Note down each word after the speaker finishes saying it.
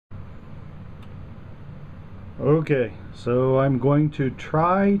Okay, so I'm going to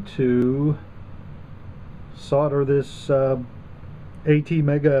try to solder this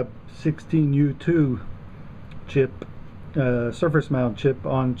ATmega16U2 chip, surface mount chip,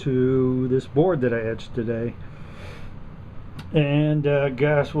 onto this board that I etched today. And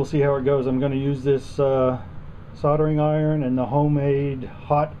gosh, we'll see how it goes. I'm going to use this soldering iron and the homemade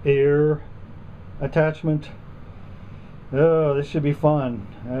hot air attachment. Oh, this should be fun.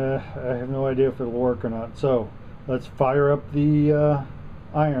 I have no idea if it'll work or not. So let's fire up the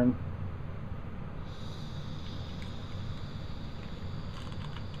iron.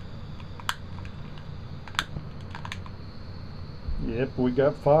 Yep, we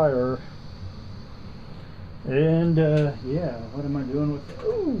got fire. And yeah, what am I doing with it?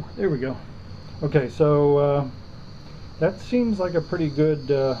 Oh, there we go. Okay, so that seems like a pretty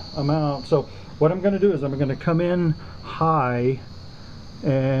good amount. So what I'm going to do is I'm going to come in high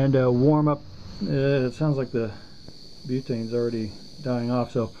and warm up. It sounds like the butane's already dying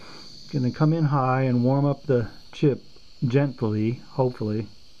off, so I'm going to come in high and warm up the chip gently, hopefully.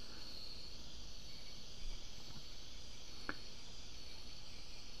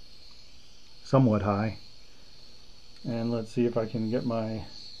 Somewhat high. And let's see if I can get my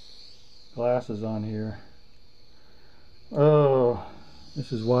glasses on here. Oh,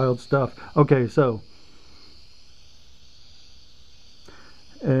 this is wild stuff. Okay, so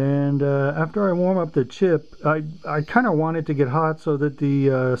and after I warm up the chip, I kind of want it to get hot so that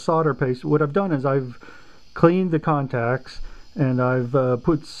the solder paste, what I've done is I've cleaned the contacts and I've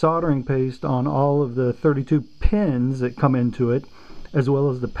put soldering paste on all of the 32 pins that come into it, as well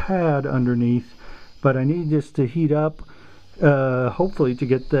as the pad underneath. But I need this to heat up, hopefully to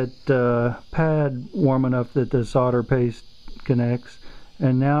get that pad warm enough that the solder paste connects.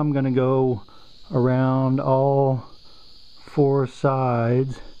 And now I'm going to go around all four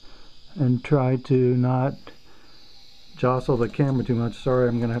sides and try to not jostle the camera too much. Sorry,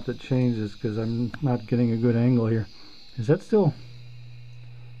 I'm gonna have to change this because I'm not getting a good angle here. Is that still?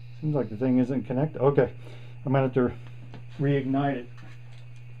 Seems like the thing isn't connected. Okay, I'm gonna have to reignite it.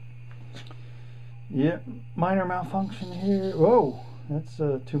 Yep, minor malfunction here. Whoa, that's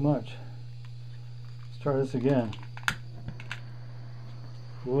too much. Let's try this again.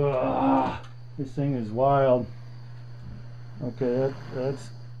 Whoa, this thing is wild. Okay,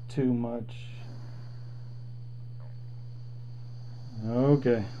 that's too much.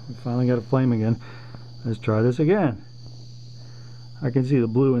 Okay, we finally got a flame again. Let's try this again. I can see the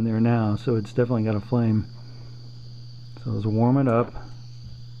blue in there now, so it's definitely got a flame. So let's warm it up.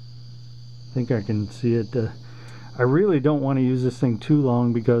 I think I can see it. I really don't want to use this thing too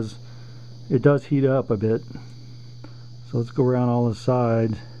long because it does heat up a bit. So let's go around all the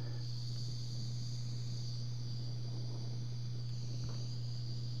sides.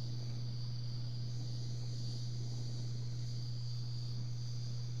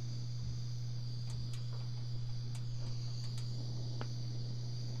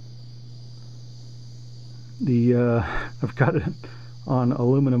 I've got it on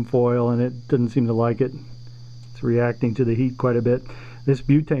aluminum foil and it doesn't seem to like it. It's reacting to the heat quite a bit. This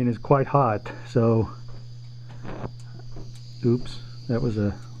butane is quite hot, so oops, that was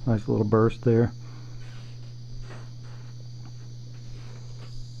a nice little burst there.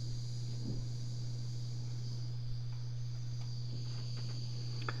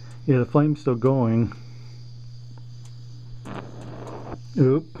 Yeah, the flame's still going.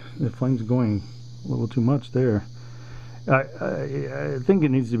 Oop, the flame's going a little too much there. I think it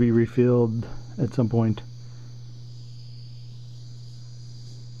needs to be refilled at some point.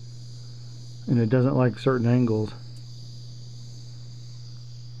 And it doesn't like certain angles.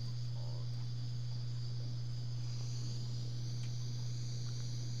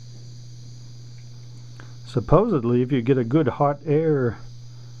 Supposedly, if you get a good hot air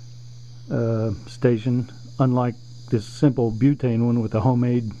station, unlike this simple butane one with a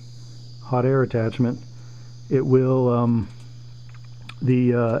homemade hot air attachment, it will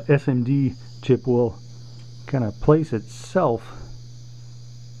the SMD chip will kind of place itself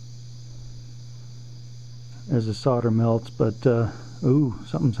as the solder melts. But ooh,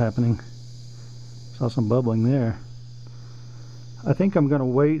 something's happening. Saw some bubbling there. I think I'm gonna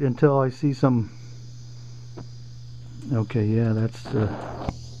wait until I see some. Okay, yeah, that's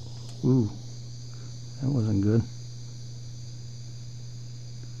ooh, that wasn't good.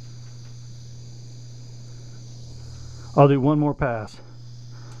 I'll do one more pass.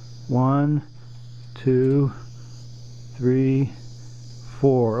 1, 2, 3,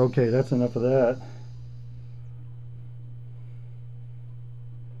 4. Okay, that's enough of that.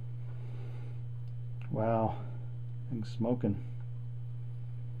 Wow, thing's smoking.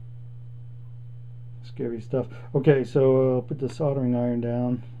 scary stuff. Okay, so I'll put the soldering iron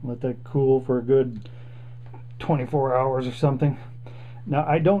down, let that cool for a good 24 hours or something. Now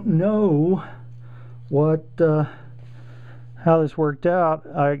I don't know what how this worked out.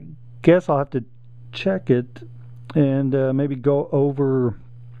 I guess I'll have to check it and maybe go over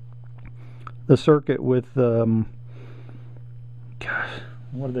the circuit with gosh,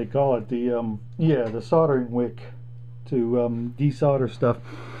 what do they call it? The yeah, the soldering wick to desolder stuff.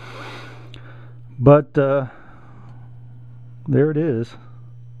 But there it is,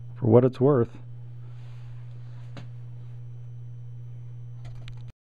 for what it's worth.